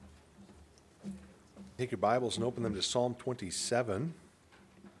Take your Bibles and open them to Psalm 27.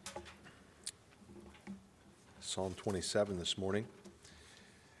 Psalm 27 this morning.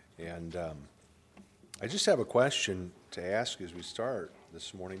 And I just have a question to ask as we start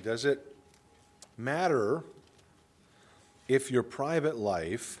this morning. Does it matter if your private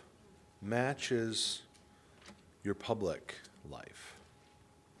life matches your public life?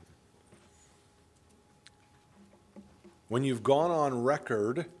 When you've gone on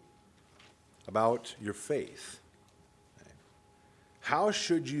record about your faith, how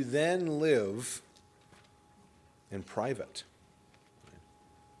should you then live in private?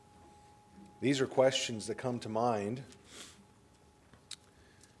 These are questions that come to mind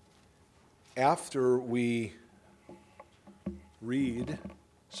after we read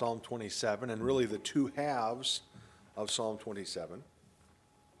Psalm 27, and really the two halves of Psalm 27.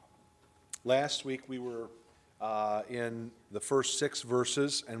 Last week we were in the first 6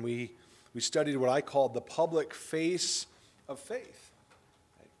 verses, and we studied what I called the public face of faith.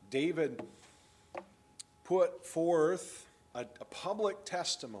 David put forth a public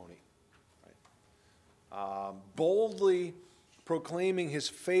testimony, boldly proclaiming his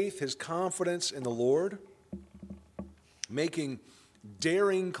faith, his confidence in the Lord, making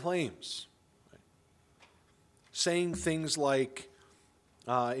daring claims, saying things like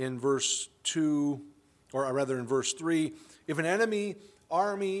in verse 2, or rather in verse 3, if an enemy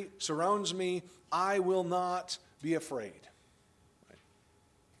army surrounds me, I will not be afraid.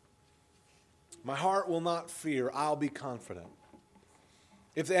 My heart will not fear, I'll be confident.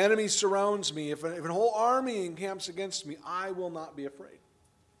 If the enemy surrounds me, if a whole army encamps against me, I will not be afraid.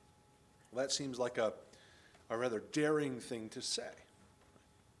 Well, that seems like a rather daring thing to say.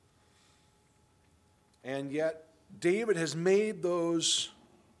 And yet, David has made those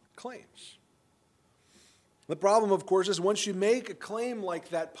claims. The problem, of course, is once you make a claim like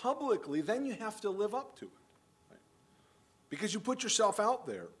that publicly, then you have to live up to it. Right? Because you put yourself out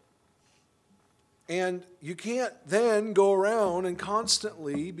there. And you can't then go around and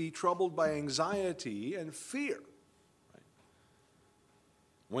constantly be troubled by anxiety and fear. Right?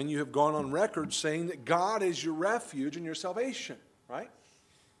 When you have gone on record saying that God is your refuge and your salvation. Right?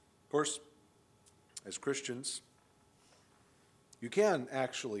 Of course, as Christians, you can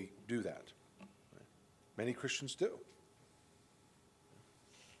actually do that. Many Christians do.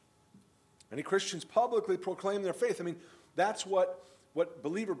 Many Christians publicly proclaim their faith. I mean, that's what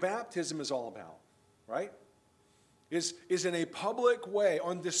believer baptism is all about, right? Is in a public way,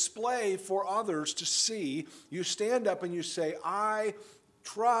 on display for others to see. You stand up and you say, I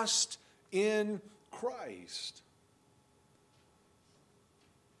trust in Christ.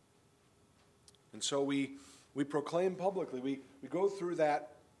 And so we proclaim publicly. We go through that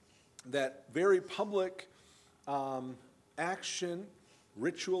very public action,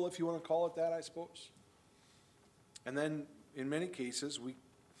 ritual, if you want to call it that, I suppose. And then, in many cases, we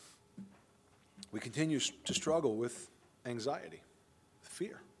continue to struggle with anxiety,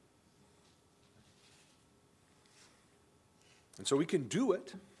 fear. And so we can do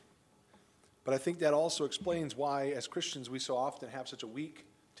it, but I think that also explains why, as Christians, we so often have such a weak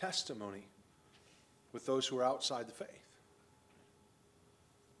testimony with those who are outside the faith.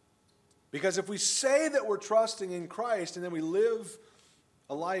 Because if we say that we're trusting in Christ and then we live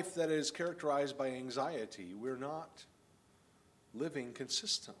a life that is characterized by anxiety, we're not living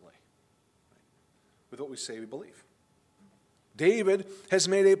consistently with what we say we believe. David has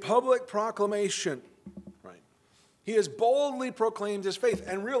made a public proclamation. Right? He has boldly proclaimed his faith.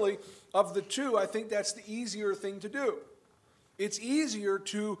 And really, of the two, I think that's the easier thing to do. It's easier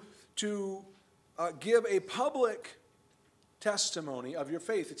to give a public testimony of your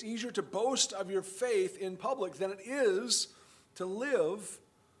faith. It's easier to boast of your faith in public than it is to live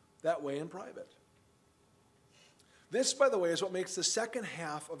that way in private. This, by the way, is what makes the second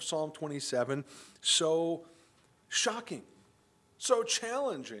half of Psalm 27 so shocking, so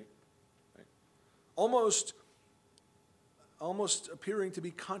challenging, right? Almost appearing to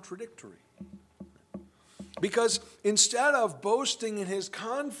be contradictory. Because instead of boasting in his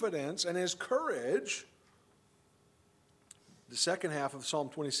confidence and his courage, the second half of Psalm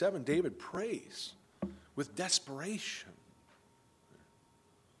 27, David prays with desperation.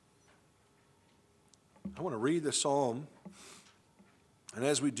 I want to read the psalm, and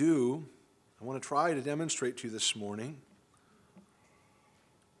as we do, I want to try to demonstrate to you this morning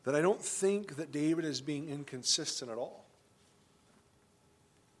that I don't think that David is being inconsistent at all.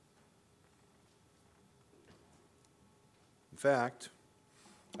 In fact,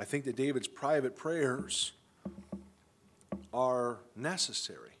 I think that David's private prayers are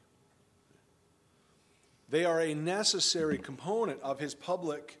necessary. They are a necessary component of his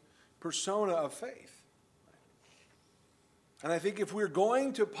public persona of faith. And I think if we're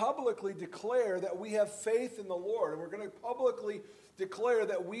going to publicly declare that we have faith in the Lord, and we're going to publicly declare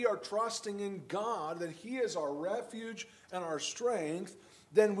that we are trusting in God, that He is our refuge and our strength,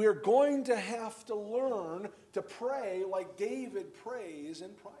 then we're going to have to learn to pray like David prays in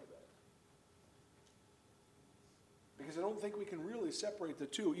private. Because I don't think we can really separate the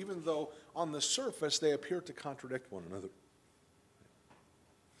two, even though on the surface they appear to contradict one another.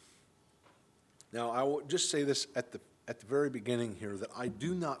 Now, I will just say this at the very beginning here, that I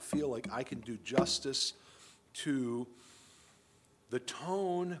do not feel like I can do justice to the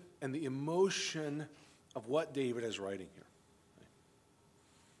tone and the emotion of what David is writing here.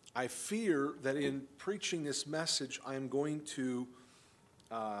 I fear that in preaching this message, I am going to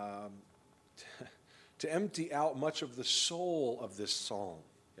empty out much of the soul of this psalm.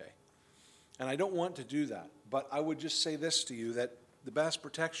 Okay? And I don't want to do that, but I would just say this to you, that the best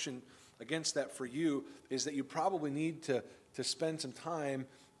protection against that for you is that you probably need to spend some time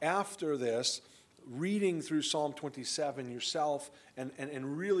after this reading through Psalm 27 yourself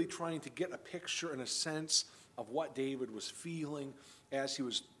and really trying to get a picture and a sense of what David was feeling as he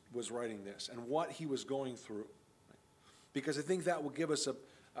was writing this and what he was going through. Because I think that will give us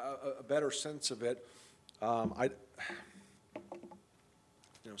a better sense of it.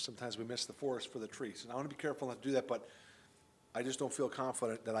 Sometimes we miss the forest for the trees. And I want to be careful not to do that, but I just don't feel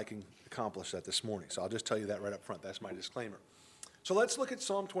confident that I can accomplish that this morning. So I'll just tell you that right up front. That's my disclaimer. So let's look at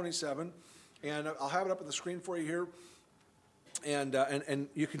Psalm 27, and I'll have it up on the screen for you here. And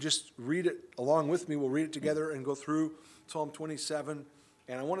you can just read it along with me. We'll read it together and go through Psalm 27.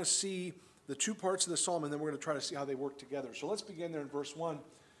 And I want to see the two parts of the psalm, and then we're going to try to see how they work together. So let's begin there in verse 1.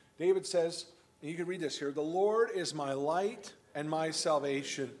 David says, and you can read this here, "The Lord is my light and my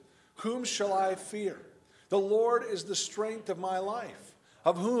salvation. Whom shall I fear? The Lord is the strength of my life.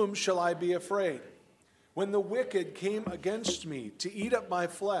 Of whom shall I be afraid? When the wicked came against me to eat up my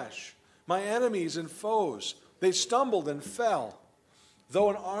flesh, my enemies and foes, they stumbled and fell. Though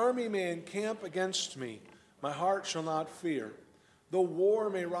an army may encamp against me, my heart shall not fear. Though war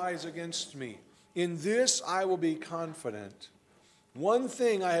may rise against me, in this I will be confident. One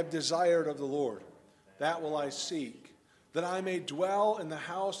thing I have desired of the Lord, that will I seek, that I may dwell in the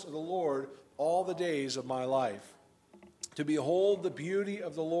house of the Lord all the days of my life, to behold the beauty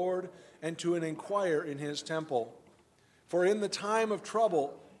of the Lord and to inquire in his temple. For in the time of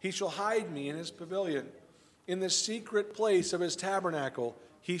trouble he shall hide me in his pavilion. In the secret place of his tabernacle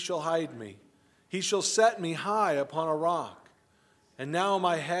he shall hide me. He shall set me high upon a rock. And now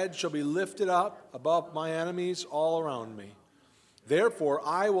my head shall be lifted up above my enemies all around me. Therefore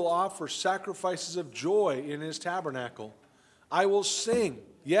I will offer sacrifices of joy in his tabernacle. I will sing,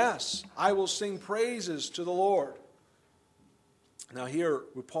 yes, I will sing praises to the Lord." Now here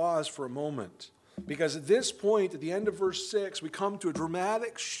we pause for a moment, because at this point, at the end of verse 6, we come to a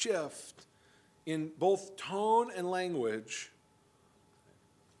dramatic shift in both tone and language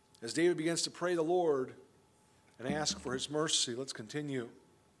as David begins to pray the Lord and ask for his mercy. Let's continue.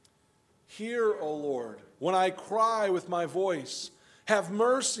 "Hear, O Lord, when I cry with my voice. Have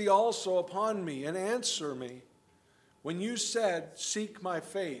mercy also upon me and answer me. When you said, 'Seek my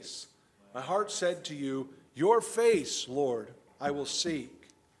face,' my heart said to you, 'Your face, Lord, I will seek.'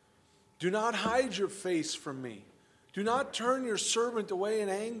 Do not hide your face from me. Do not turn your servant away in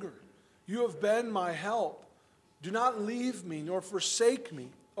anger. You have been my help. Do not leave me nor forsake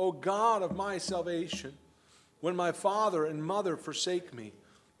me, O God of my salvation. When my father and mother forsake me,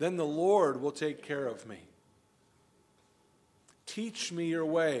 then the Lord will take care of me. Teach me your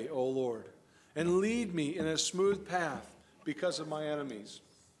way, O Lord, and lead me in a smooth path because of my enemies.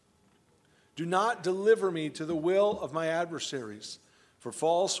 Do not deliver me to the will of my adversaries, for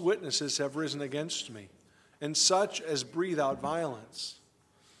false witnesses have risen against me, and such as breathe out violence.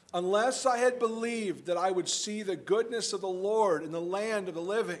 Unless I had believed that I would see the goodness of the Lord in the land of the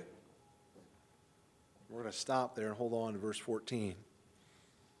living." We're going to stop there and hold on to verse 14.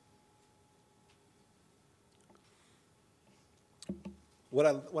 What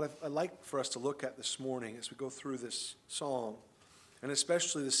I'd like for us to look at this morning as we go through this psalm, and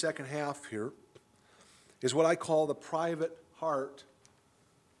especially the second half here, is what I call the private heart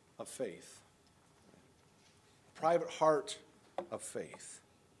of faith. Private heart of faith.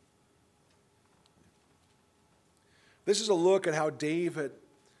 This is a look at how David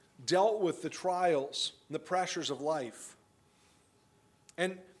dealt with the trials and the pressures of life.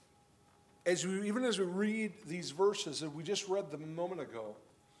 And even as we read these verses, and we just read them a moment ago,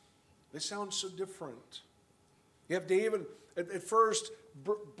 they sound so different. You have David at first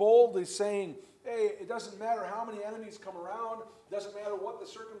boldly saying, "Hey, it doesn't matter how many enemies come around. It doesn't matter what the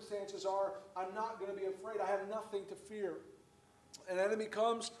circumstances are. I'm not going to be afraid. I have nothing to fear." An enemy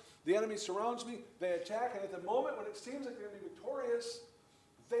comes, the enemy surrounds me, they attack, and at the moment when it seems like they're going to be victorious,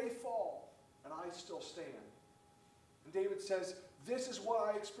 they fall, and I still stand. And David says, this is what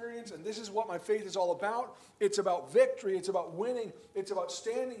I experience, and this is what my faith is all about. It's about victory. It's about winning. It's about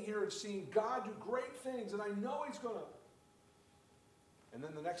standing here and seeing God do great things, and I know He's going to. And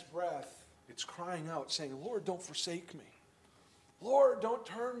then the next breath, it's crying out, saying, Lord, don't forsake me. Lord, don't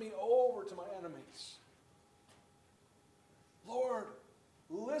turn me over to my enemies. Lord,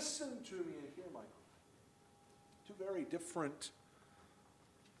 listen to me and hear my cry. Two very different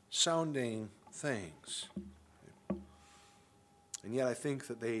sounding things. And yet I think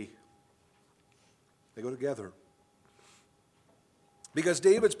that they go together. Because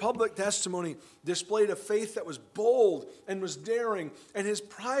David's public testimony displayed a faith that was bold and was daring, and his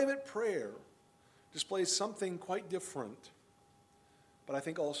private prayer displays something quite different, but I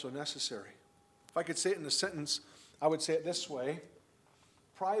think also necessary. If I could say it in a sentence, I would say it this way.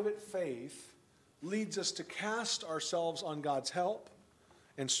 Private faith leads us to cast ourselves on God's help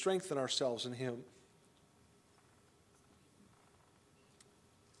and strengthen ourselves in Him.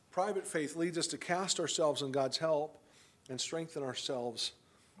 Private faith leads us to cast ourselves on God's help and strengthen ourselves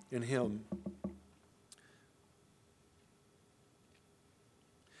in Him.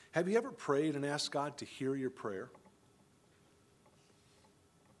 Have you ever prayed and asked God to hear your prayer?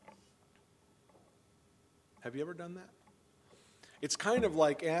 Have you ever done that? It's kind of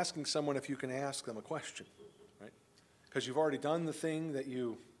like asking someone if you can ask them a question, right? Because you've already done the thing that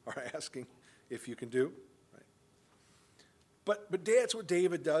you are asking if you can do. But that's what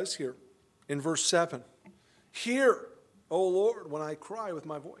David does here in verse 7. Hear, O Lord, when I cry with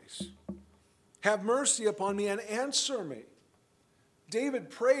my voice. Have mercy upon me and answer me.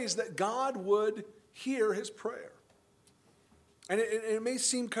 David prays that God would hear his prayer. And it may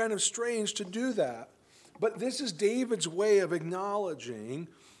seem kind of strange to do that, but this is David's way of acknowledging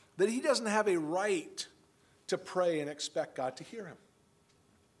that he doesn't have a right to pray and expect God to hear him.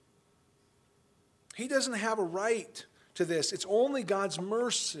 He doesn't have a right to this. It's only God's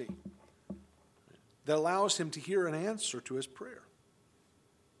mercy that allows him to hear an answer to his prayer.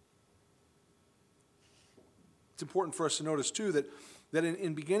 It's important for us to notice, too, that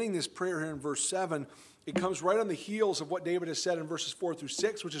in beginning this prayer here in verse 7, it comes right on the heels of what David has said in verses 4 through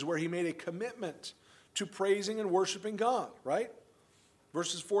 6, which is where he made a commitment to praising and worshiping God, right?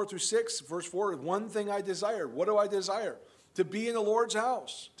 Verses 4 through 6, verse 4, one thing I desire. What do I desire? To be in the Lord's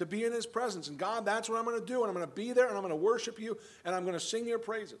house, to be in His presence. And God, that's what I'm going to do. And I'm going to be there, and I'm going to worship You, and I'm going to sing Your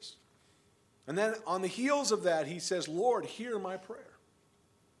praises. And then on the heels of that, he says, Lord, hear my prayer.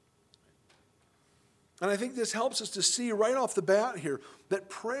 And I think this helps us to see right off the bat here that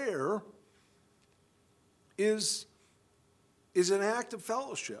prayer is an act of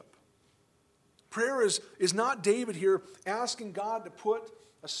fellowship. Prayer is not David here asking God to put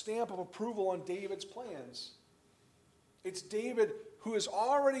a stamp of approval on David's plans. It's David who is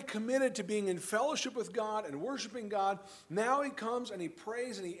already committed to being in fellowship with God and worshiping God. Now he comes and he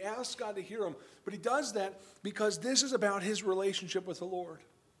prays and he asks God to hear him. But he does that because this is about his relationship with the Lord.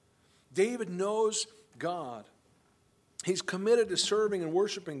 David knows God. He's committed to serving and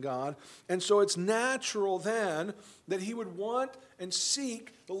worshiping God. And so it's natural then that he would want and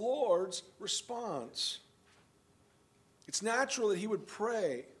seek the Lord's response. It's natural that he would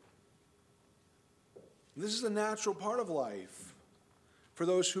pray. This is a natural part of life for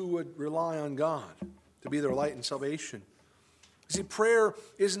those who would rely on God to be their light and salvation. See, prayer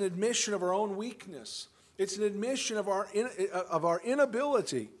is an admission of our own weakness. It's an admission of our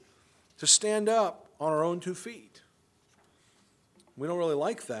inability to stand up on our own 2 feet. We don't really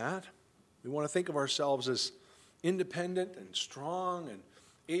like that. We want to think of ourselves as independent and strong and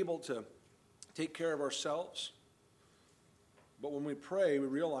able to take care of ourselves. But when we pray, we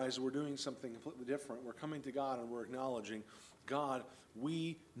realize we're doing something completely different. We're coming to God and we're acknowledging, God,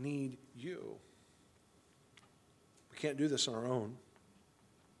 we need You. We can't do this on our own.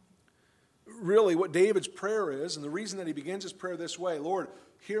 Really, what David's prayer is, and the reason that he begins his prayer this way, Lord,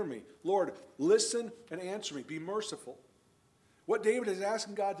 hear me. Lord, listen and answer me. Be merciful. What David is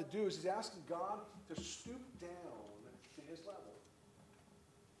asking God to do is he's asking God to stoop down to his level.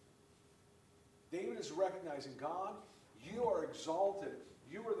 David is recognizing, God, You are exalted.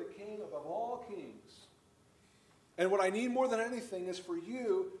 You are the King above all kings. And what I need more than anything is for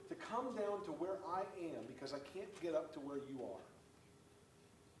You to come down to where I am because I can't get up to where You are.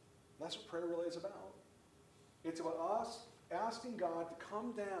 That's what prayer really is about. It's about us asking God to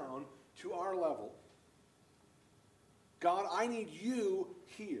come down to our level. God, I need You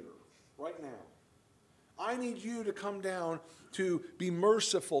here, right now. I need You to come down to be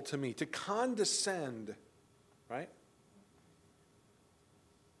merciful to me, to condescend, right?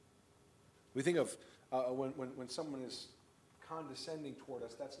 We think of when someone is condescending toward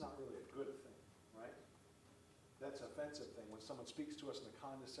us, that's not really a good thing, right? That's an offensive thing when someone speaks to us in a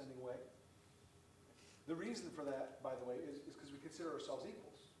condescending way. The reason for that, by the way, is because we consider ourselves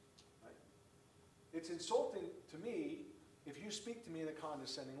equals, right? It's insulting to me if you speak to me in a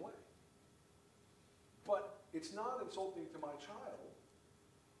condescending way. But it's not insulting to my child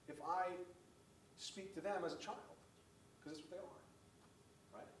if I speak to them as a child, because that's what they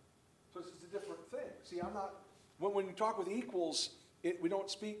are, right? So it's a different thing. See, when you talk with equals, we don't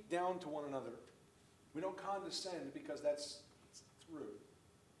speak down to one another. We don't condescend because it's rude.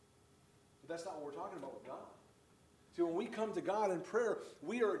 But that's not what we're talking about with God. See, when we come to God in prayer,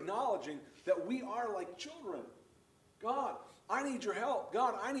 we are acknowledging that we are like children. God, I need your help.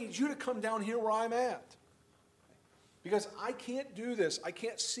 God, I need you to come down here where I'm at. Because I can't do this. I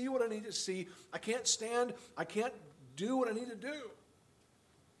can't see what I need to see. I can't stand. I can't do what I need to do.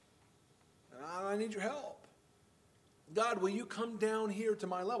 And I need your help. God, will you come down here to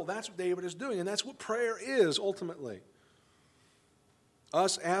my level? That's what David is doing, and that's what prayer is ultimately.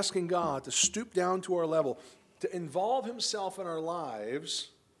 Us asking God to stoop down to our level, to involve himself in our lives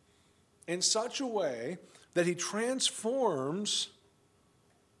in such a way that he transforms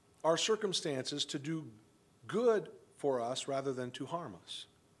our circumstances to do good for us rather than to harm us.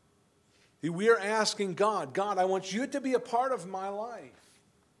 We are asking God, God, I want you to be a part of my life.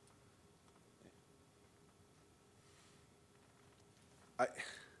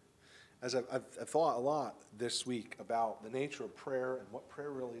 I've thought a lot this week about the nature of prayer and what prayer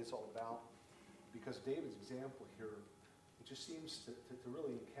really is all about, because David's example here, it just seems to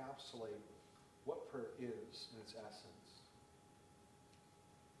really encapsulate what prayer is in its essence.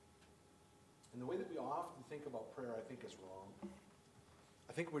 And the way that we often think about prayer, I think, is wrong.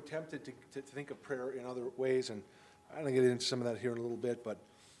 I think we're tempted to think of prayer in other ways, and I'm going to get into some of that here in a little bit, but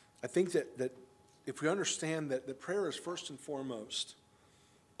I think that if we understand that prayer is first and foremost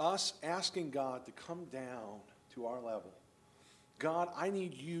us asking God to come down to our level. God, I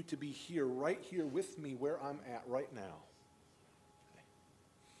need you to be right here with me where I'm at right now.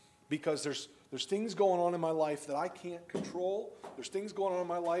 Because there's things going on in my life that I can't control. There's things going on in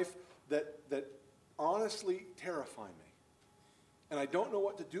my life that honestly terrify me. And I don't know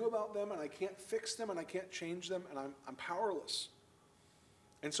what to do about them, and I can't fix them, and I can't change them, and I'm powerless.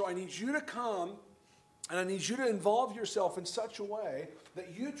 And so I need you to come, and I need you to involve yourself in such a way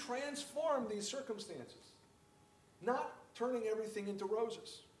that you transform these circumstances. Not turning everything into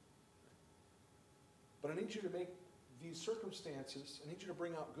roses. But I need you to make these circumstances, I need you to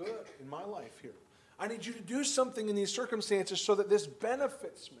bring out good in my life here. I need you to do something in these circumstances so that this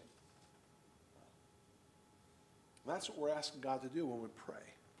benefits me. That's what we're asking God to do when we pray.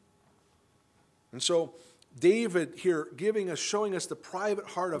 And so David here showing us the private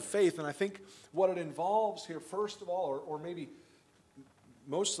heart of faith, and I think what it involves here, first of all, or maybe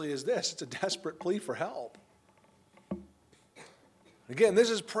mostly is this: it's a desperate plea for help. Again, this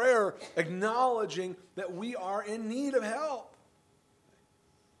is prayer acknowledging that we are in need of help.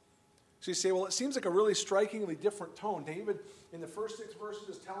 So you say, well, it seems like a really strikingly different tone. David, in the first 6 verses,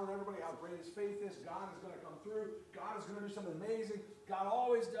 is telling everybody how great his faith is. God is going to come through. God is going to do something amazing. God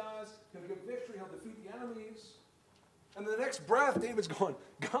always does. He'll give victory. He'll defeat the enemies. And in the next breath, David's going,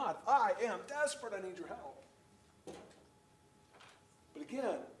 God, I am desperate. I need your help. But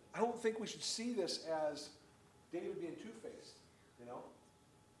again, I don't think we should see this as David being two-faced. You know?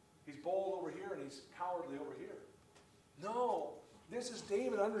 He's bold over here and he's cowardly over here. No. This is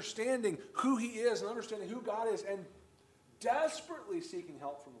David understanding who he is and understanding who God is and desperately seeking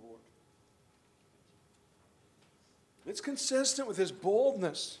help from the Lord. It's consistent with his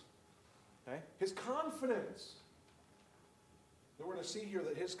boldness, okay? His confidence. And we're going to see here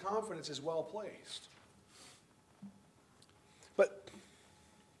that his confidence is well placed. But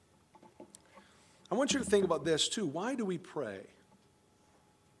I want you to think about this too. Why do we pray?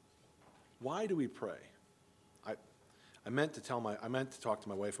 Why do we pray? I meant to talk to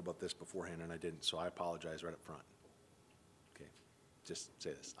my wife about this beforehand, and I didn't, so I apologize right up front. Okay, just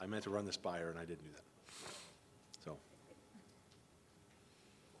say this. I meant to run this by her, and I didn't do that. So,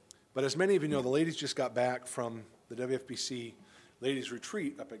 but as many of you know, the ladies just got back from the WFBC Ladies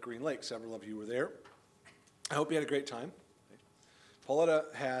Retreat up at Green Lake. Several of you were there. I hope you had a great time. Pauletta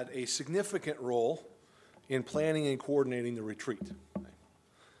had a significant role in planning and coordinating the retreat.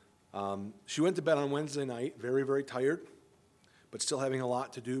 She went to bed on Wednesday night, very, very tired, but still having a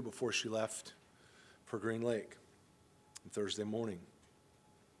lot to do before she left for Green Lake on Thursday morning.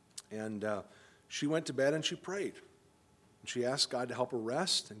 And she went to bed and she prayed. And she asked God to help her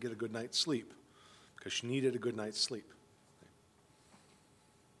rest and get a good night's sleep because she needed a good night's sleep.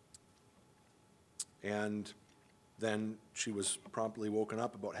 And then she was promptly woken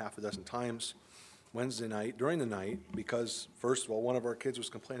up about half a dozen times Wednesday night, during the night, because, first of all, one of our kids was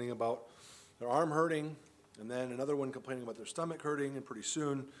complaining about their arm hurting, and then another one complaining about their stomach hurting, and pretty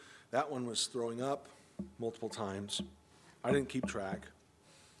soon that one was throwing up multiple times. I didn't keep track,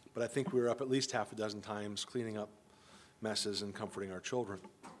 but I think we were up at least half a dozen times cleaning up messes and comforting our children.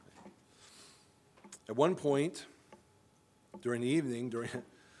 At one point, during the evening, during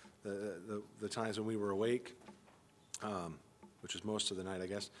the times when we were awake, which is most of the night, I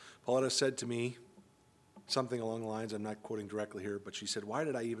guess, Pauletta said to me something along the lines, I'm not quoting directly here, but she said, "Why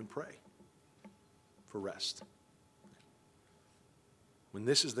did I even pray for rest when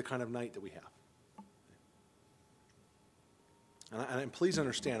this is the kind of night that we have?" And please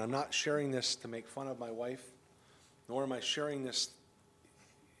understand, I'm not sharing this to make fun of my wife, nor am I sharing this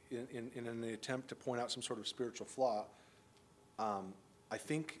in an attempt to point out some sort of spiritual flaw. I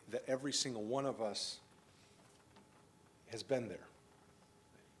think that every single one of us has been there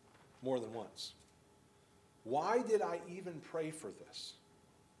more than once. Why did I even pray for this?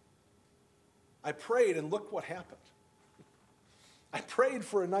 I prayed, and look what happened. I prayed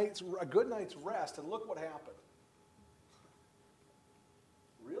for a good night's rest, and look what happened.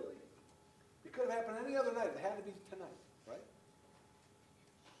 Really? It could have happened any other night. It had to be tonight, right?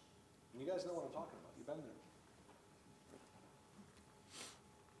 And you guys know what I'm talking about. You've been there.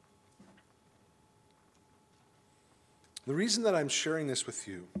 The reason that I'm sharing this with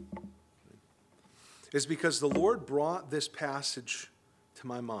you is because the Lord brought this passage to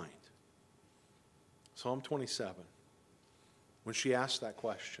my mind. Psalm 27, when she asked that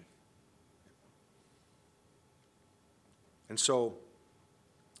question. And so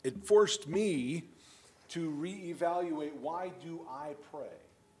it forced me to reevaluate, why do I pray?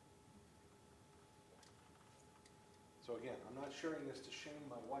 So again, I'm not sharing this to shame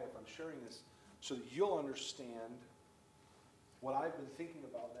my wife. I'm sharing this so that you'll understand what I've been thinking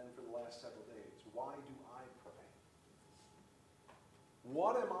about then for the last several days. Why do I pray?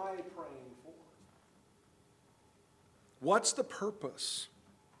 What am I praying for? What's the purpose?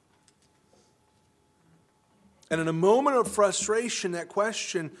 And in a moment of frustration, that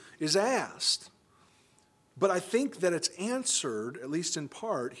question is asked. But I think that it's answered, at least in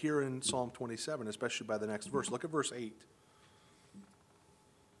part, here in Psalm 27, especially by the next verse. Look at verse 8.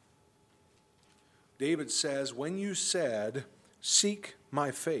 David says, "When you said, 'Seek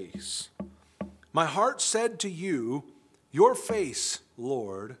my face,' my heart said to you, 'Your face,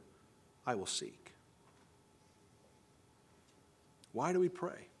 Lord, I will seek.'" Why do we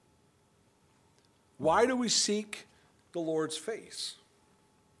pray? Why do we seek the Lord's face?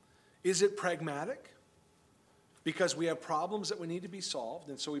 Is it pragmatic? Because we have problems that we need to be solved,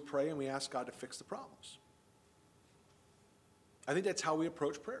 and so we pray and we ask God to fix the problems. I think that's how we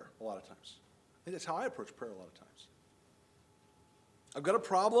approach prayer a lot of times. I think that's how I approach prayer a lot of times. I've got a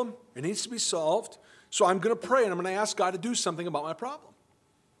problem, it needs to be solved, so I'm going to pray and I'm going to ask God to do something about my problem.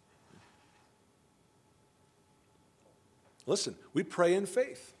 Listen, we pray in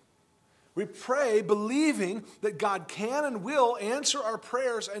faith. We pray believing that God can and will answer our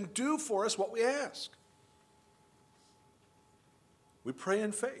prayers and do for us what we ask. We pray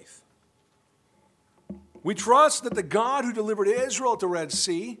in faith. We trust that the God who delivered Israel at the Red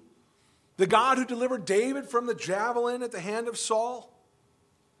Sea, the God who delivered David from the javelin at the hand of Saul,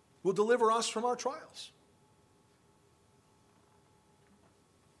 will deliver us from our trials.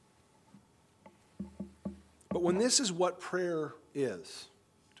 But when this is what prayer is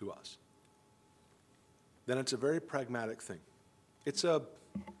to us, then it's a very pragmatic thing. It's a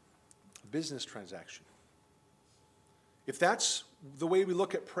business transaction. If that's the way we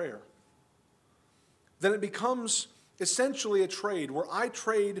look at prayer, then it becomes essentially a trade where I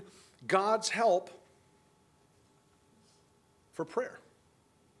trade God's help for prayer.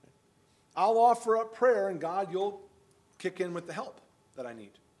 I'll offer up prayer, and God, you'll kick in with the help that I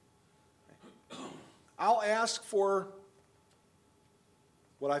need. I'll ask for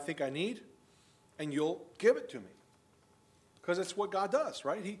what I think I need, and you'll give it to me. Because that's what God does,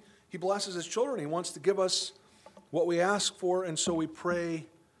 right? He blesses his children. He wants to give us what we ask for, and so we pray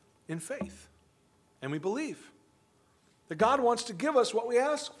in faith. And we believe that God wants to give us what we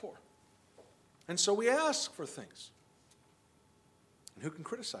ask for. And so we ask for things. And who can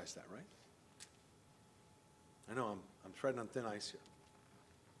criticize that, right? I know I'm treading on thin ice here.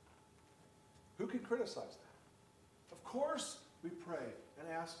 Who can criticize that? Of course we pray and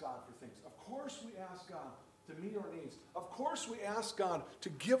ask God for things. Of course we ask God to meet our needs. Of course we ask God to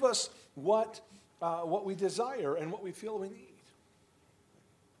give us what we desire and what we feel we need.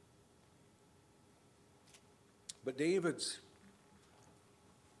 But David's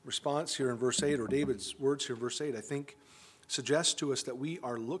response here in verse 8, or David's words here in verse 8, I think suggests to us that we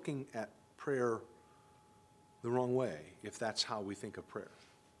are looking at prayer the wrong way if that's how we think of prayer.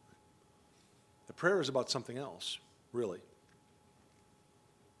 The prayer is about something else, really.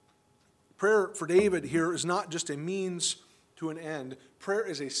 Prayer for David here is not just a means to an end. Prayer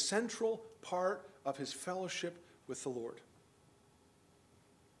is a central part of his fellowship with the Lord.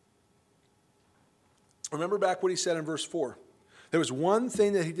 Remember back what he said in verse 4. There was one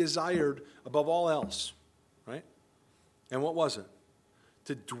thing that he desired above all else, right? And what was it?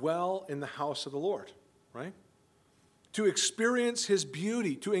 To dwell in the house of the Lord, right? To experience his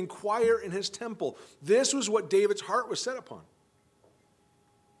beauty, to inquire in his temple. This was what David's heart was set upon.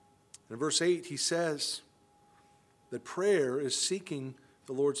 In verse 8, he says that prayer is seeking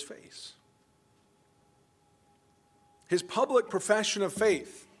the Lord's face. His public profession of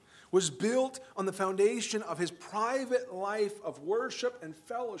faith was built on the foundation of his private life of worship and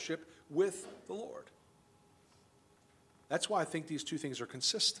fellowship with the Lord. That's why I think these two things are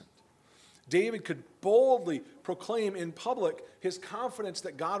consistent. David could boldly proclaim in public his confidence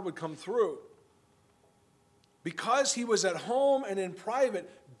that God would come through because he was at home and in private,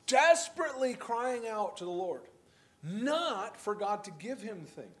 desperately crying out to the Lord, not for God to give him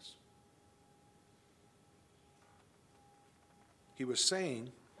things. He was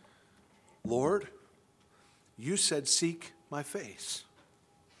saying, Lord, you said seek my face.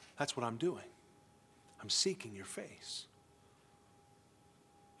 That's what I'm doing. I'm seeking your face.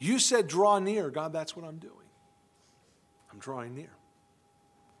 You said draw near. God, that's what I'm doing. I'm drawing near.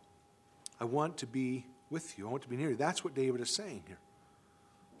 I want to be with you. I want to be near you. That's what David is saying here.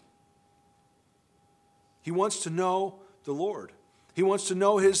 He wants to know the Lord. He wants to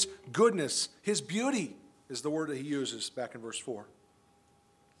know his goodness. His beauty is the word that he uses back in verse 4.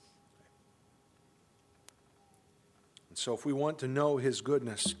 And so if we want to know his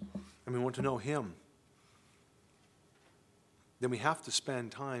goodness and we want to know him, then we have to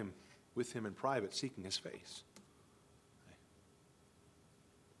spend time with him in private, seeking his face.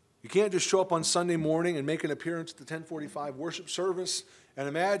 You can't just show up on Sunday morning and make an appearance at the 1045 worship service and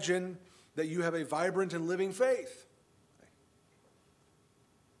imagine that you have a vibrant and living faith.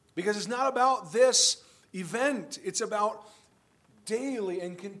 Because it's not about this event. It's about daily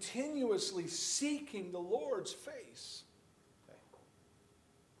and continuously seeking the Lord's face.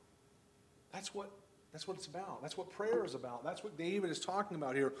 That's what it's about. That's what prayer is about. That's what David is talking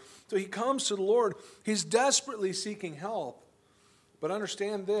about here. So he comes to the Lord. He's desperately seeking help. But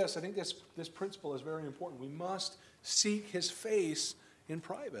understand this. I think this principle is very important. We must seek his face in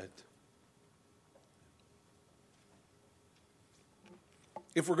private.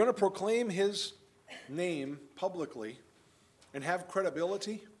 If we're going to proclaim his name publicly and have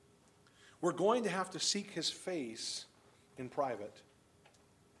credibility, we're going to have to seek his face in private.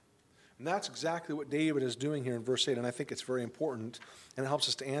 And that's exactly what David is doing here in verse 8, and I think it's very important, and it helps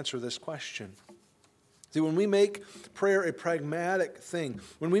us to answer this question. See, when we make prayer a pragmatic thing,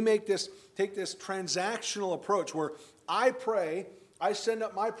 when we take this transactional approach where I pray, I send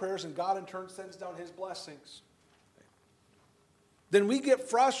up my prayers, and God in turn sends down his blessings, then we get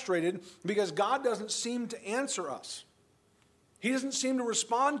frustrated because God doesn't seem to answer us. He doesn't seem to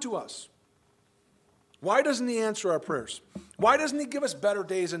respond to us. Why doesn't he answer our prayers? Why doesn't he give us better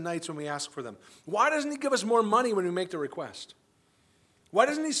days and nights when we ask for them? Why doesn't he give us more money when we make the request? Why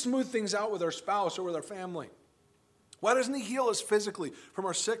doesn't he smooth things out with our spouse or with our family? Why doesn't he heal us physically from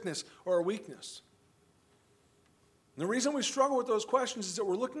our sickness or our weakness? And the reason we struggle with those questions is that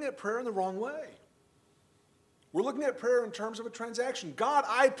we're looking at prayer in the wrong way. We're looking at prayer in terms of a transaction. God,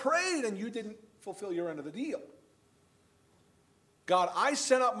 I prayed and you didn't fulfill your end of the deal. God, I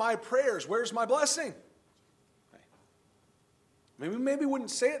sent up my prayers. Where's my blessing? Maybe we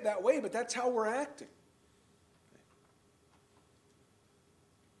wouldn't say it that way, but that's how we're acting.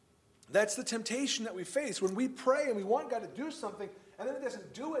 That's the temptation that we face when we pray and we want God to do something, and then he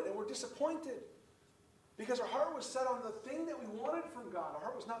doesn't do it, and we're disappointed. Because our heart was set on the thing that we wanted from God. Our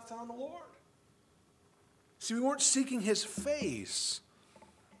heart was not set on the Lord. See, we weren't seeking his face.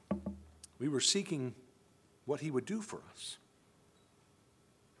 We were seeking what he would do for us.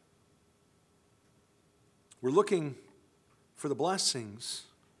 We're looking for the blessings,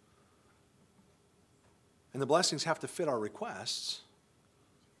 and the blessings have to fit our requests,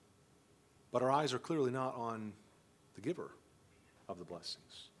 but our eyes are clearly not on the giver of the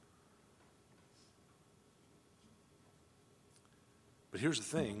blessings. But here's the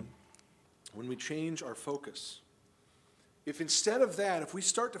thing, when we change our focus, if instead of that, if we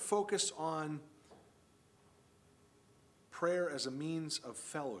start to focus on prayer as a means of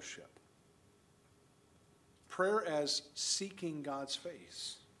fellowship, prayer as seeking God's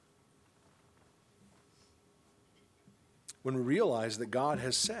face, when we realize that God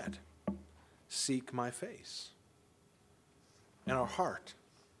has said, seek my face. And our heart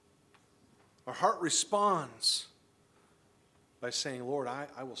responds by saying, Lord,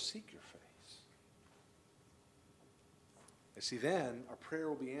 I will seek your face. And see, then our prayer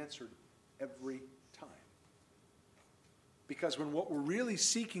will be answered every time. Because when what we're really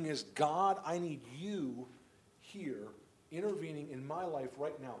seeking is, God, I need you here intervening in my life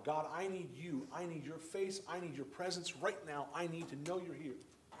right now. God, I need you. I need your face. I need your presence right now. I need to know you're here.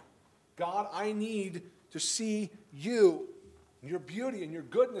 God, I need to see you, and your beauty and your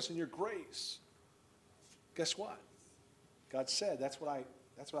goodness and your grace. Guess what? God said, that's what I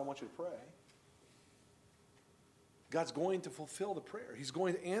want you to pray. God's going to fulfill the prayer. He's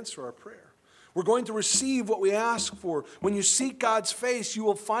going to answer our prayer. We're going to receive what we ask for. When you seek God's face, you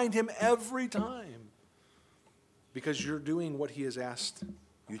will find him every time because you're doing what he has asked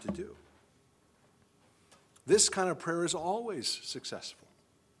you to do. This kind of prayer is always successful.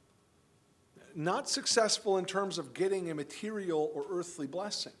 Not successful in terms of getting a material or earthly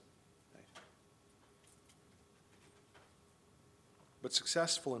blessing, but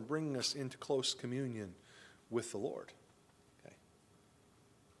successful in bringing us into close communion with the Lord. Okay?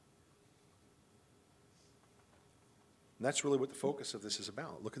 And that's really what the focus of this is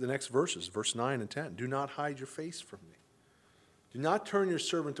about. Look at the next verses, verse 9 and 10. Do not hide your face from me. Do not turn your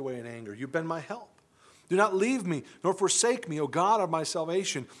servant away in anger. You've been my help. Do not leave me, nor forsake me, O God of my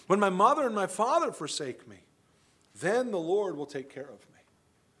salvation. When my mother and my father forsake me, then the Lord will take care of me.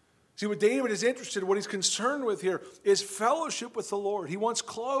 See, what David is interested in, what he's concerned with here, is fellowship with the Lord. He wants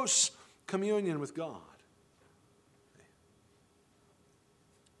close communion with God.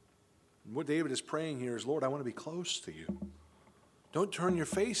 And what David is praying here is, Lord, I want to be close to you. Don't turn your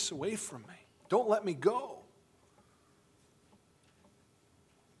face away from me. Don't let me go.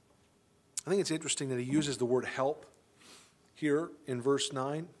 I think it's interesting that he uses the word help here in verse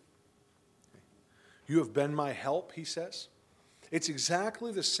 9. You have been my help, he says. It's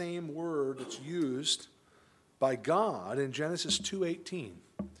exactly the same word that's used by God in Genesis 2:18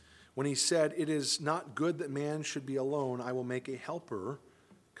 when he said, it is not good that man should be alone. I will make a helper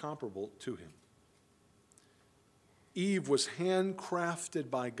comparable to him. Eve was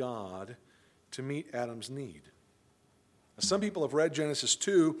handcrafted by God to meet Adam's need. Some people have read Genesis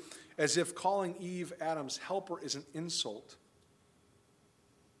 2 as if calling Eve Adam's helper is an insult.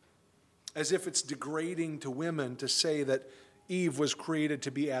 As if it's degrading to women to say that Eve was created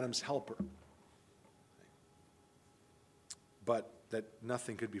to be Adam's helper. But that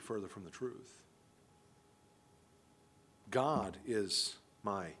nothing could be further from the truth. God is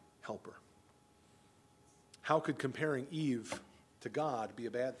my helper. How could comparing Eve to God be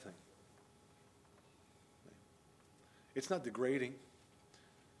a bad thing? It's not degrading.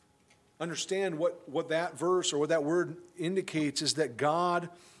 Understand what that verse or what that word indicates is that God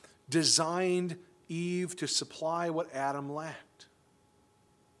designed Eve to supply what Adam lacked.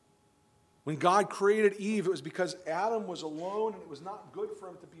 When God created Eve, it was because Adam was alone and it was not good for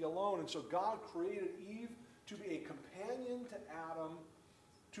him to be alone. And so God created Eve to be a companion to Adam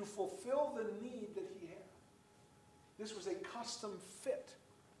to fulfill the need that he had. This was a custom fit.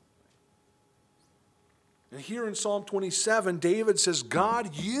 And here in Psalm 27, David says,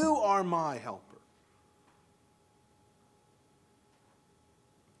 God, you are my helper.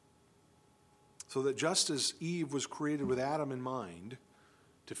 So that just as Eve was created with Adam in mind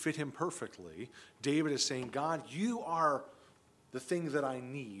to fit him perfectly, David is saying, God, you are the thing that I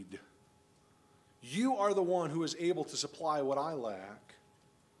need. You are the one who is able to supply what I lack.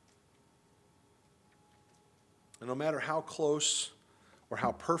 And no matter how close or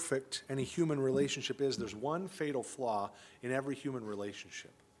how perfect any human relationship is, there's one fatal flaw in every human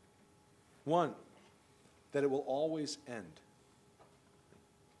relationship. One, that it will always end.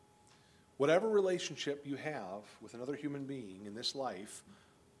 Whatever relationship you have with another human being in this life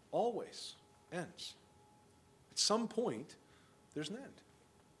always ends. At some point, there's an end.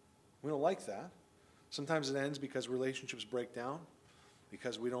 We don't like that. Sometimes it ends because relationships break down,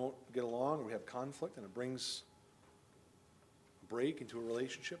 because we don't get along or we have conflict and it brings break into a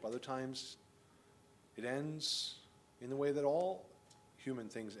relationship. Other times it ends in the way that all human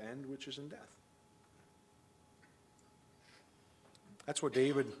things end, which is in death. That's what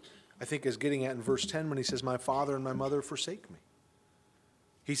David, I think, is getting at in verse 10 when he says, my father and my mother forsake me.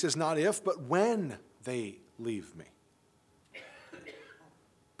 He says, not if, but when they leave me.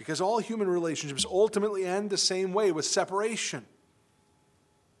 Because all human relationships ultimately end the same way, with separation.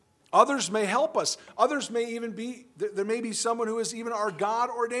 Others may help us. Others may even be, there may be someone who is even our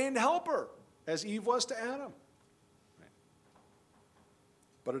God-ordained helper, as Eve was to Adam.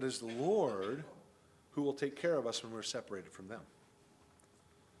 But it is the Lord who will take care of us when we're separated from them.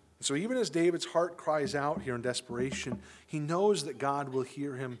 And so even as David's heart cries out here in desperation, he knows that God will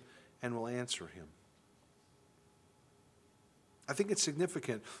hear him and will answer him. I think it's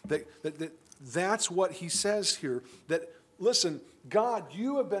significant that's what he says here. That, listen, God,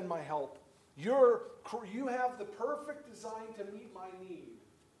 you have been my help. You have the perfect design to meet my need.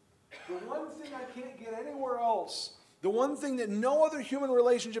 The one thing I can't get anywhere else, the one thing that no other human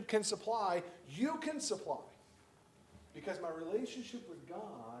relationship can supply, you can supply. Because my relationship with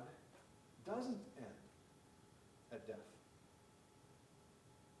God doesn't end at death.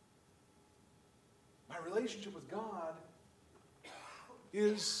 My relationship with God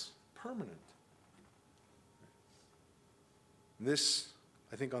is permanent. And this,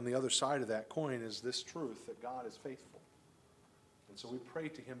 I think, on the other side of that coin is this truth that God is faithful. And so we pray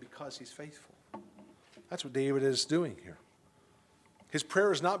to him because he's faithful. That's what David is doing here. His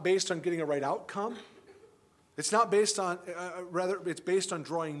prayer is not based on getting a right outcome. It's not based on, rather, it's based on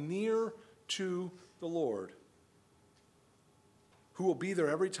drawing near to the Lord, who will be there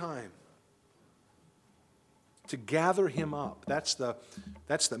every time to gather him up. That's the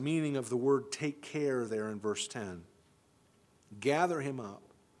meaning of the word take care there in verse 10. Gather him up.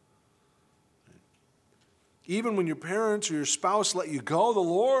 Even when your parents or your spouse let you go, the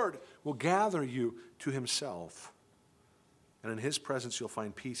Lord will gather you to himself. And in his presence you'll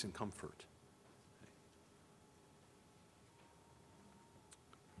find peace and comfort.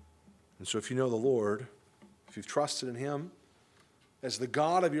 And so if you know the Lord, if you've trusted in him as the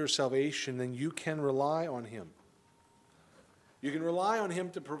God of your salvation, then you can rely on him. You can rely on him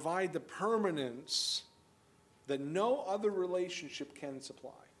to provide the permanence that no other relationship can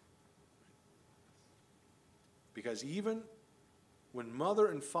supply. Because even when mother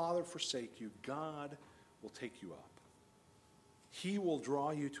and father forsake you, God will take you up. He will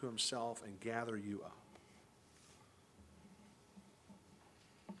draw you to himself and gather you up.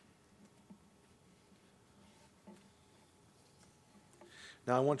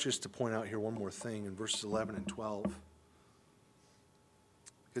 Now I want just to point out here one more thing in verses 11 and 12.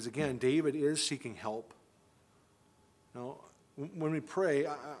 Because again, David is seeking help. Now, when we pray,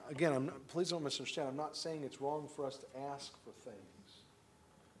 please don't misunderstand. I'm not saying it's wrong for us to ask for things.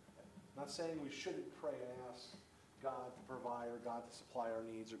 I'm not saying we shouldn't pray and ask God to provide or God to supply our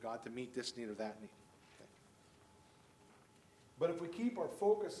needs or God to meet this need or that need. Okay. But if we keep our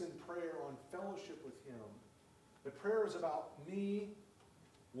focus in prayer on fellowship with him, the prayer is about me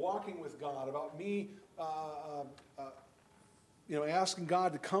walking with God, about me asking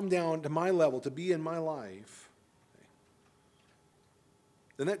God to come down to my level, to be in my life,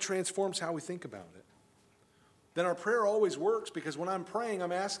 then that transforms how we think about it. Then our prayer always works because when I'm praying,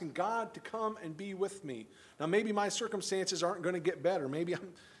 I'm asking God to come and be with me. Now, maybe my circumstances aren't going to get better. Maybe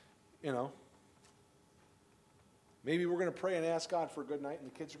maybe we're going to pray and ask God for a good night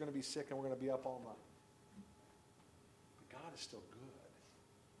and the kids are going to be sick and we're going to be up all night. But God is still good.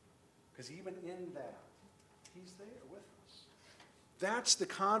 Because even in that, he's there with us. That's the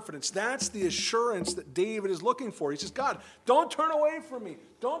confidence. That's the assurance that David is looking for. He says, God, don't turn away from me.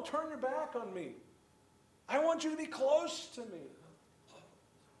 Don't turn your back on me. I want you to be close to me.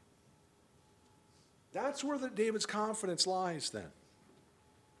 That's where David's confidence lies then.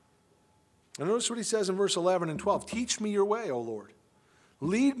 And notice what he says in verse 11 and 12. Teach me your way, O Lord.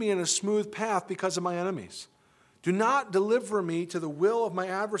 Lead me in a smooth path because of my enemies. Do not deliver me to the will of my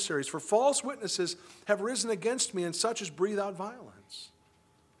adversaries, for false witnesses have risen against me, and such as breathe out violence.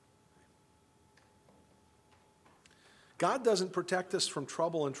 God doesn't protect us from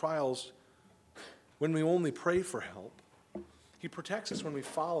trouble and trials when we only pray for help. He protects us when we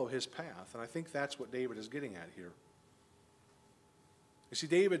follow his path, and I think that's what David is getting at here. You see,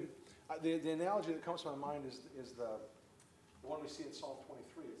 David, the analogy that comes to my mind is the one we see in Psalm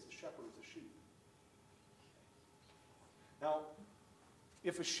 23. It's the shepherd with the sheep. Now,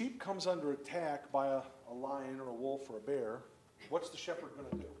 if a sheep comes under attack by a lion or a wolf or a bear, what's the shepherd going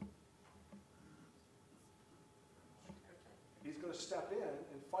to do? He's going to step in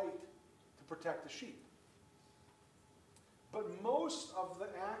and fight to protect the sheep. But most of the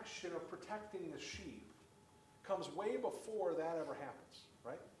action of protecting the sheep comes way before that ever happens,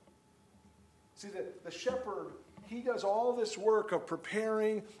 right? See, the shepherd, he does all this work of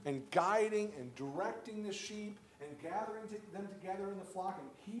preparing and guiding and directing the sheep and gathering them together in the flock and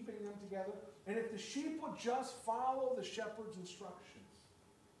keeping them together. And if the sheep would just follow the shepherd's instructions,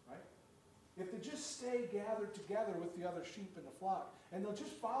 right? If they just stay gathered together with the other sheep in the flock, and they'll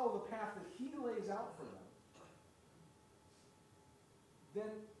just follow the path that he lays out for them,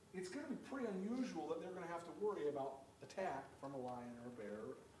 then it's going to be pretty unusual that they're going to have to worry about attack from a lion or a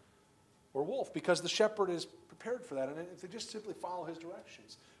bear or wolf, because the shepherd is prepared for that, and they just simply follow his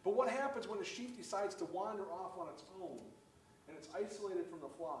directions. But what happens when a sheep decides to wander off on its own, and it's isolated from the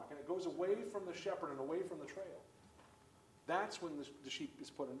flock, and it goes away from the shepherd and away from the trail? That's when the sheep is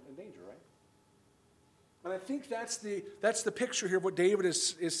put in danger, right? And I think that's the picture here of what David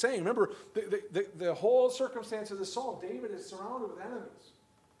is saying. Remember, the whole circumstance of the psalm, David is surrounded with enemies.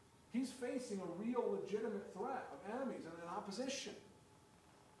 He's facing a real, legitimate threat of enemies and an opposition.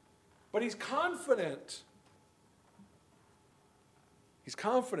 But he's confident. He's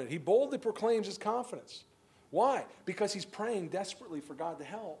confident. He boldly proclaims his confidence. Why? Because he's praying desperately for God to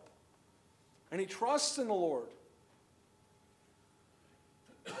help. And he trusts in the Lord.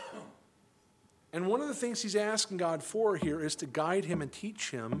 And one of the things he's asking God for here is to guide him and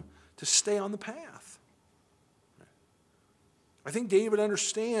teach him to stay on the path. I think David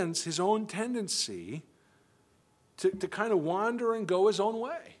understands his own tendency to kind of wander and go his own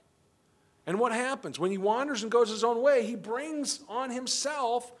way. And what happens? When he wanders and goes his own way, he brings on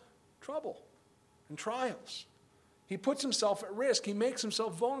himself trouble and trials. He puts himself at risk. He makes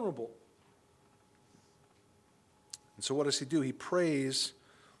himself vulnerable. And so what does he do? He prays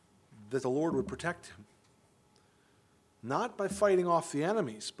that the Lord would protect him. Not by fighting off the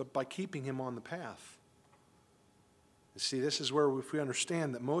enemies, but by keeping him on the path. You see, this is where if we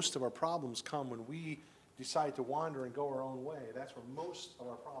understand that most of our problems come when we decide to wander and go our own way, that's where most of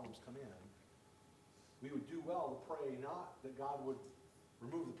our problems come in. We would do well to pray not that God would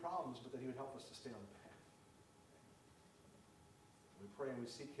remove the problems, but that he would help us to stay on the path. We pray and we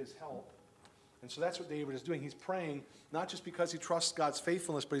seek his help. And so that's what David is doing. He's praying not just because he trusts God's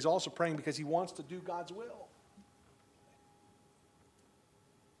faithfulness, but he's also praying because he wants to do God's will.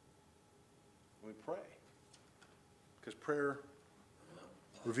 We pray because prayer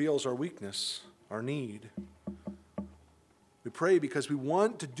reveals our weakness, our need. We pray because we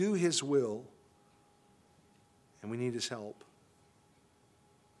want to do his will and we need his help.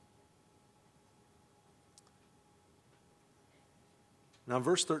 Now,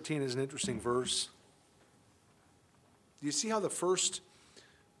 verse 13 is an interesting verse. Do you see how the first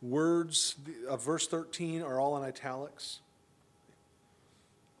words of verse 13 are all in italics?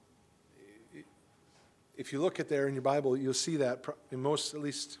 If you look at there in your Bible, you'll see that in most, at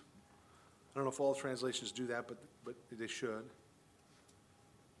least, I don't know if all translations do that, but they should.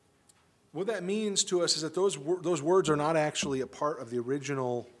 What that means to us is that those words are not actually a part of the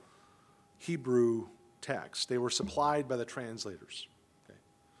original Hebrew text. They were supplied by the translators.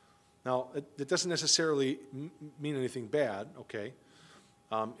 Now, it doesn't necessarily mean anything bad, okay?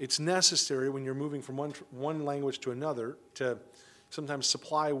 It's necessary when you're moving from one language to another to sometimes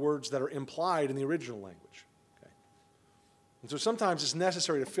supply words that are implied in the original language, okay? And so sometimes it's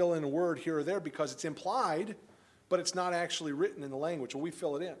necessary to fill in a word here or there because it's implied, but it's not actually written in the language, or we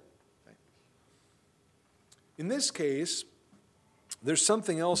fill it in. Okay? In this case, there's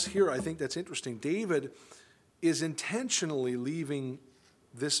something else here I think that's interesting. David is intentionally leaving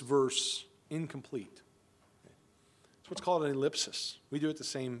this verse incomplete. Okay. It's what's called an ellipsis. We do it the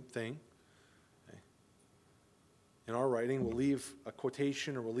same thing. Okay. In our writing, we'll leave a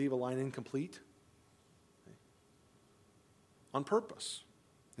quotation or we'll leave a line incomplete. Okay. On purpose.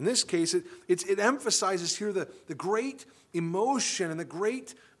 In this case, it emphasizes here the great emotion and the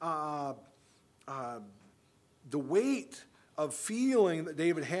great the weight of feeling that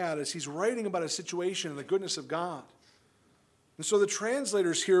David had as he's writing about a situation and the goodness of God. And so the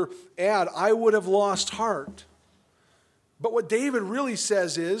translators here add, I would have lost heart. But what David really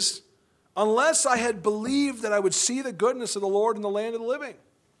says is, unless I had believed that I would see the goodness of the Lord in the land of the living.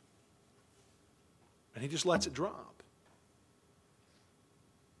 And he just lets it drop.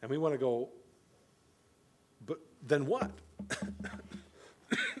 And we want to go, but then what?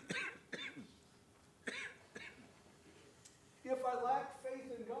 If I lacked faith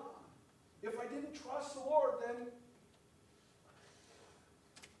in God, if I didn't trust the Lord, then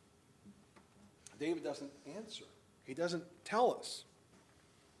David doesn't answer. He doesn't tell us.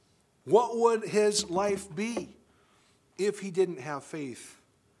 What would his life be if he didn't have faith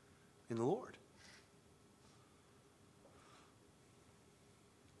in the Lord?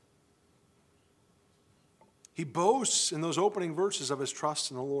 He boasts in those opening verses of his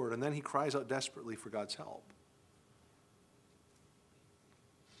trust in the Lord, and then he cries out desperately for God's help.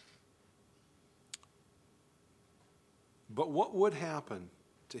 But what would happen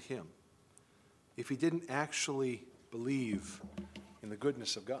to him if he didn't actually believe in the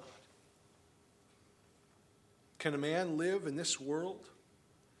goodness of God? Can a man live in this world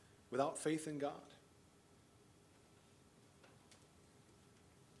without faith in God?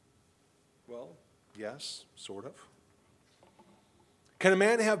 Well, yes, sort of. Can a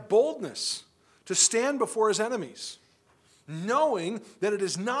man have boldness to stand before his enemies, knowing that it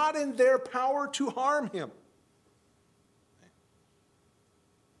is not in their power to harm him?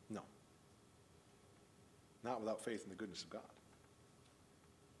 No. Not without faith in the goodness of God.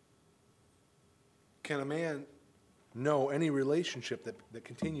 Can a man know any relationship that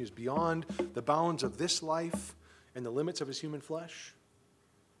continues beyond the bounds of this life and the limits of his human flesh?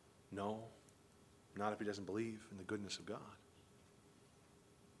 No, not if he doesn't believe in the goodness of God.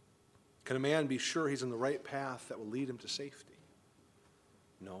 Can a man be sure he's on the right path that will lead him to safety?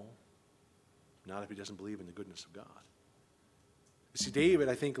 No, not if he doesn't believe in the goodness of God. You see, David,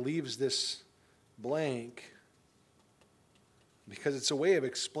 I think, leaves this blank because it's a way of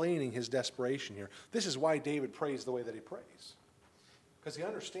explaining his desperation here. This is why David prays the way that he prays. Because he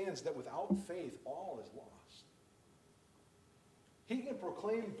understands that without faith, all is lost. He can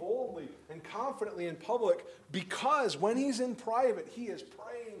proclaim boldly and confidently in public because when he's in private, he is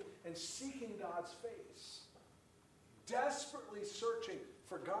praying and seeking God's face. Desperately searching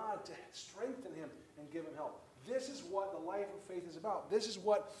for God to strengthen him and give him help. This is what the life of faith is about. This is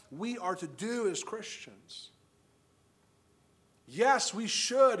what we are to do as Christians. Yes, we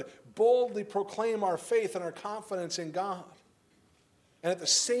should boldly proclaim our faith and our confidence in God. And at the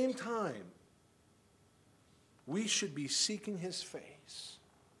same time, we should be seeking his face.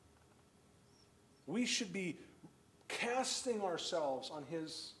 We should be casting ourselves on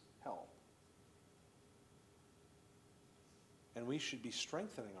his help. And we should be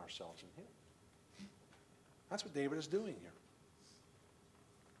strengthening ourselves in him. That's what David is doing here.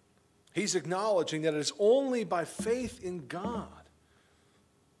 He's acknowledging that it is only by faith in God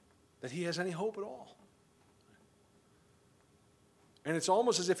that he has any hope at all. And it's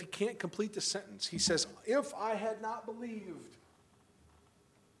almost as if he can't complete the sentence. He says, if I had not believed, ...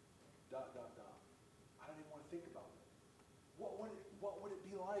 I don't even want to think about it. What would it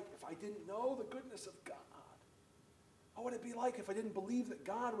be like if I didn't know the goodness of God? What would it be like if I didn't believe that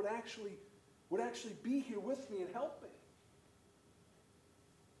God would actually be here with me and help me?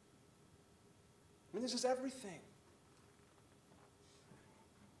 I mean, this is everything.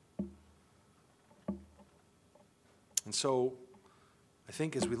 And so, I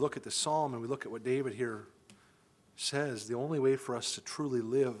think as we look at the psalm and we look at what David here says, the only way for us to truly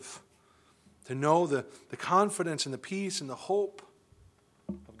live, to know the confidence and the peace and the hope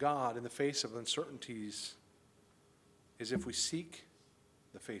of God in the face of uncertainties, is if we seek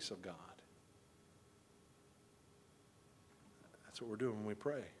the face of God. That's what we're doing when we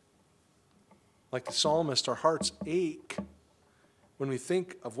pray. Like the psalmist, our hearts ache when we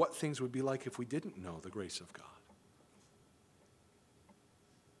think of what things would be like if we didn't know the grace of God.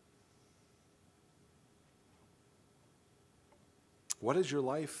 What is your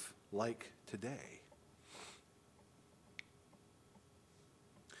life like today?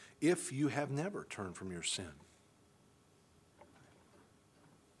 If you have never turned from your sin.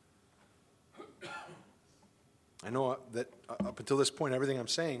 I know that up until this point, everything I'm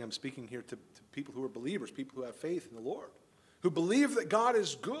saying, I'm speaking here to people who are believers, people who have faith in the Lord, who believe that God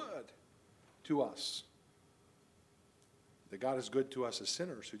is good to us, that God is good to us as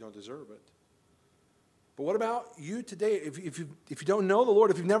sinners who don't deserve it. But what about you today? If you don't know the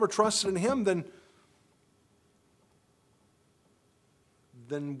Lord, if you've never trusted in him, then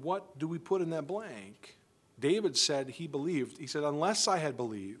what do we put in that blank? David said he believed. He said, unless I had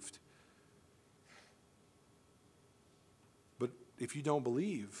believed. But if you don't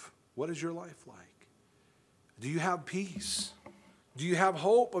believe, what is your life like? Do you have peace? Do you have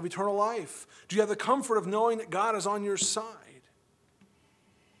hope of eternal life? Do you have the comfort of knowing that God is on your side?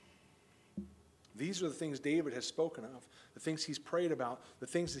 These are the things David has spoken of, the things he's prayed about, the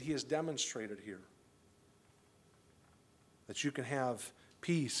things that he has demonstrated here. That you can have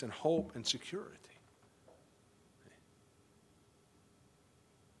peace and hope and security.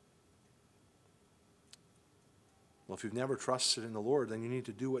 Well, if you've never trusted in the Lord, then you need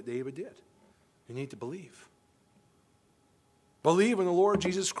to do what David did. You need to believe. Believe in the Lord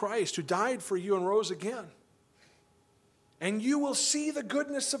Jesus Christ, who died for you and rose again. And you will see the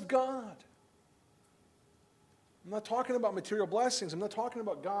goodness of God. I'm not talking about material blessings. I'm not talking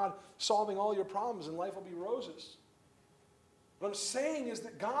about God solving all your problems and life will be roses. What I'm saying is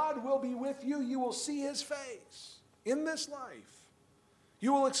that God will be with you. You will see his face in this life.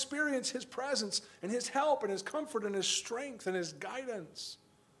 You will experience his presence and his help and his comfort and his strength and his guidance.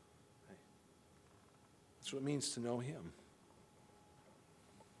 That's what it means to know him.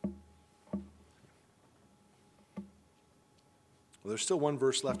 Well, there's still one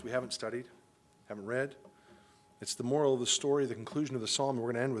verse left we haven't studied, haven't read. It's the moral of the story, the conclusion of the psalm.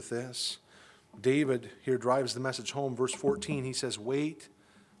 We're going to end with this. David here drives the message home. Verse 14, he says, wait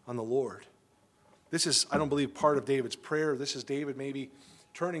on the Lord. This is, I don't believe, part of David's prayer. This is David maybe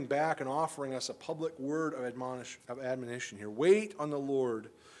turning back and offering us a public word of admonition here. Wait on the Lord.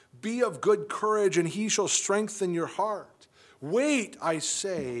 Be of good courage, and he shall strengthen your heart. Wait, I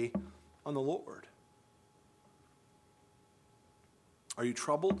say, on the Lord. Are you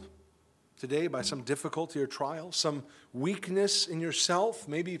troubled today by some difficulty or trial, some weakness in yourself,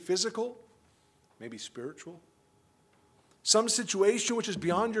 maybe physical, maybe spiritual? Some situation which is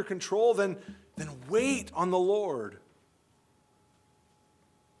beyond your control, then wait on the Lord.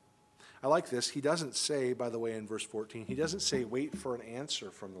 I like this. He doesn't say, by the way, in verse 14, he doesn't say wait for an answer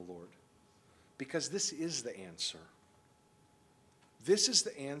from the Lord, because this is the answer. This is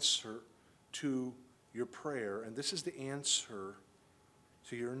the answer to your prayer, and this is the answer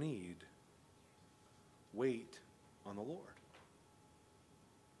to your need. Wait on the Lord.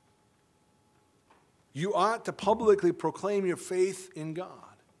 You ought to publicly proclaim your faith in God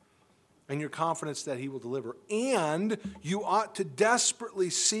and your confidence that he will deliver. And you ought to desperately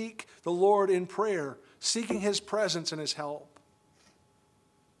seek the Lord in prayer, seeking his presence and his help.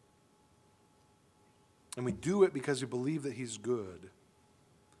 And we do it because we believe that he's good.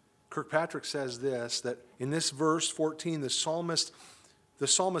 Kirkpatrick says this, that in this verse 14, the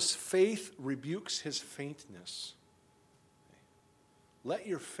psalmist's faith rebukes his faintness. Let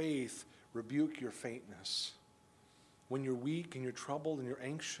your faith rebuke your faintness. When you're weak and you're troubled and you're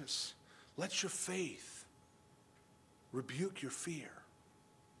anxious, let your faith rebuke your fear.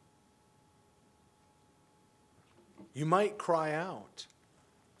 You might cry out,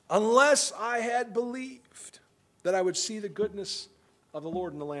 unless I had believed that I would see the goodness of the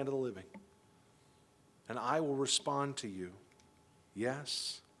Lord in the land of the living. And I will respond to you,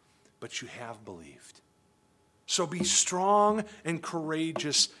 yes, but you have believed. So be strong and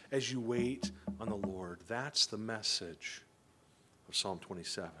courageous as you wait on the Lord. That's the message of Psalm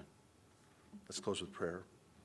 27. Let's close with prayer.